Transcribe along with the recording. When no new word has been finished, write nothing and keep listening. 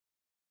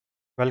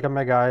Welcome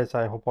back guys,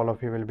 I hope all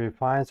of you will be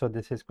fine. So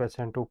this is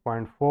question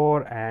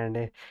 2.4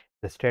 and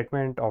the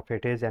statement of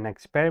it is an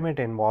experiment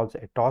involves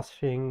a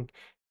tossing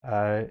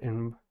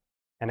in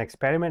an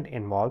experiment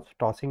involves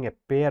tossing a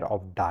pair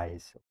of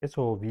dice. Okay,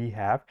 so we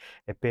have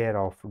a pair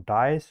of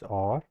dice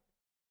or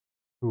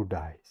two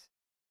dice.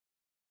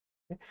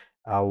 Okay,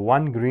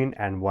 one green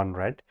and one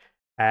red,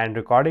 and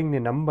recording the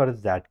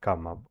numbers that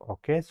come up.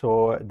 Okay,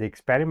 so the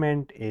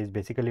experiment is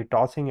basically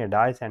tossing a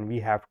dice and we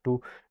have to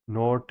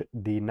note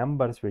the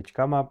numbers which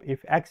come up.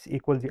 If x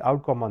equals the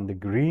outcome on the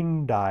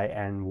green die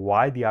and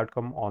y the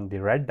outcome on the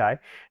red die,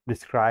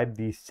 describe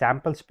the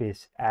sample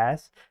space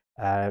as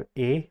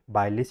A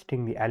by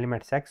listing the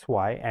elements x,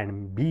 y,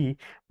 and B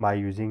by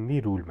using the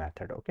rule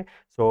method. Okay,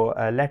 so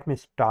let me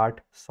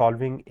start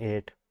solving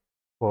it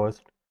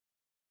first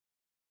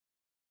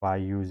by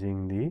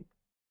using the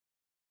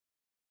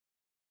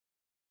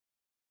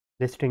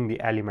listing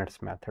the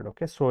elements method.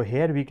 Okay, so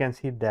here we can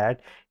see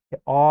that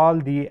all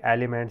the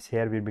elements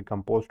here will be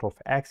composed of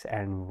x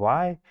and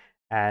y,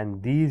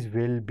 and these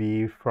will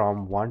be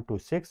from 1 to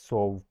 6.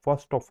 So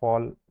first of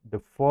all, the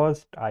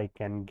first I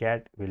can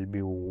get will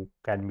be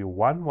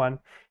 1 1.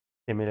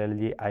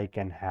 Similarly, I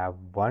can have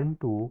 1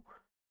 2,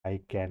 I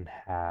can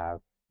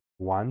have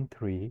 1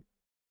 3,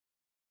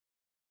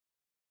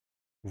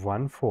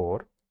 1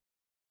 4.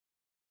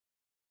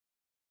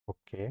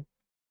 Okay,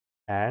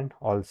 and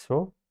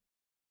also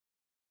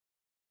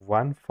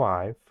 1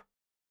 5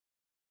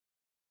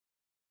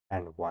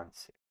 and 1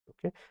 6.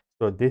 Okay,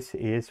 so this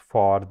is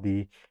for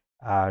the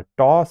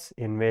toss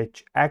in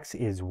which x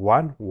is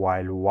 1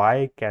 while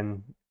y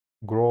can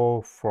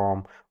grow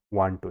from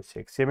 1 to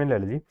 6.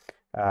 Similarly,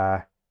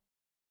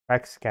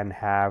 x can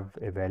have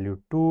a value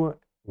 2,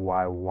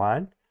 y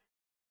 1,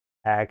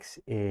 x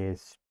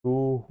is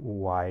 2,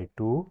 y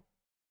 2,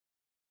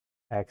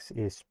 x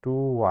is 2,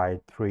 y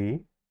 3,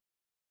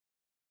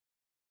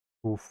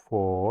 2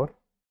 4,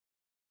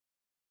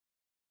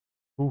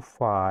 2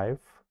 5,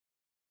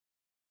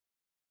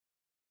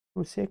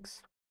 2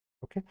 6.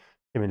 Okay,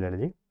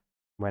 similarly,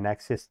 when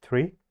x is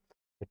 3,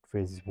 it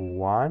is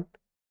 1.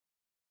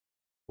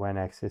 When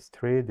x is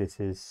 3, this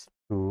is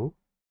 2.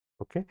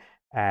 Okay,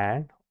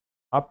 and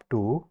up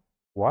to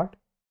what?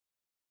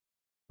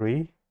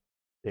 3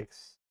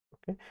 6.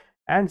 Okay,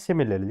 and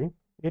similarly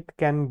it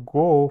can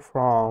go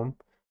from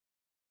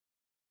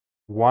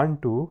 1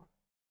 to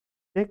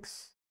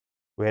 6,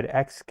 where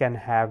x can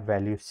have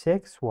value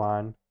 6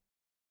 1,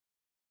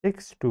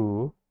 6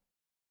 2,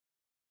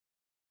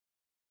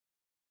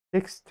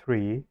 6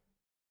 3,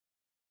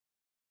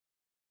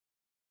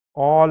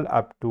 all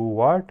up to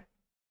what?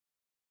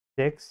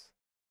 6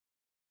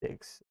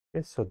 6.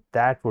 Okay, so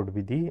that would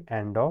be the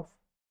end of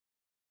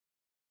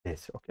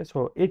this. Okay,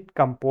 so it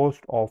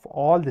composed of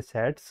all the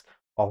sets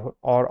of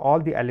or all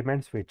the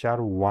elements which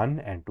are 1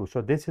 and 2.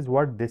 So this is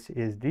what this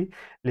is the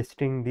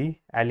listing the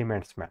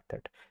elements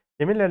method.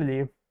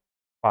 Similarly,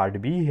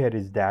 part B here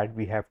is that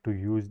we have to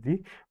use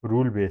the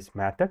rule based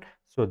method.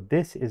 So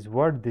this is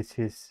what this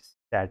is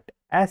set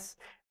S,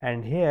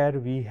 and here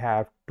we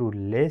have to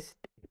list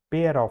a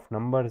pair of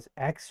numbers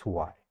x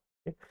y,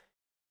 okay,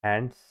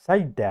 and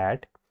such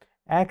that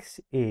x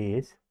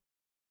is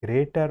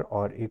greater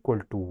or equal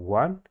to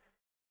 1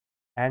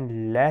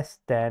 and less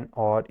than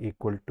or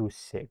equal to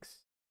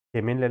 6.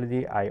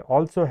 Similarly, I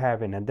also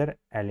have another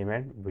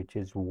element which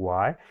is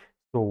y.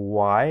 So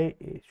y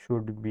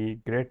should be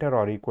greater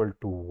or equal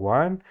to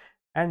 1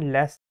 and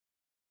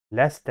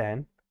less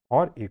than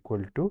or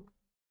equal to.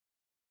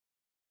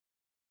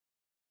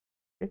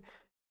 Okay.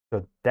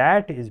 So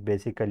that is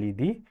basically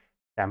the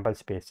sample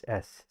space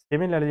S.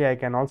 Similarly, I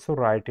can also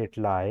write it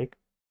like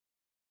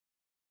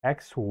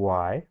x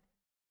y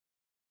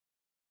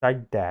such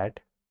that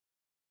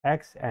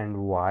x and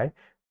y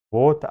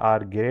both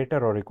are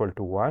greater or equal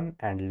to 1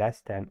 and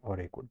less than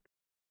or equal to.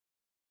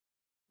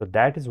 So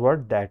that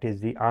is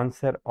the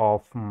answer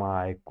of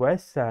my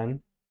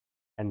question,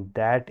 and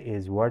that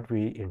is what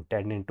we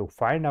intended to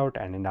find out,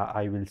 and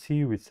I will see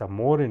you with some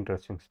more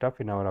interesting stuff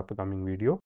in our upcoming video.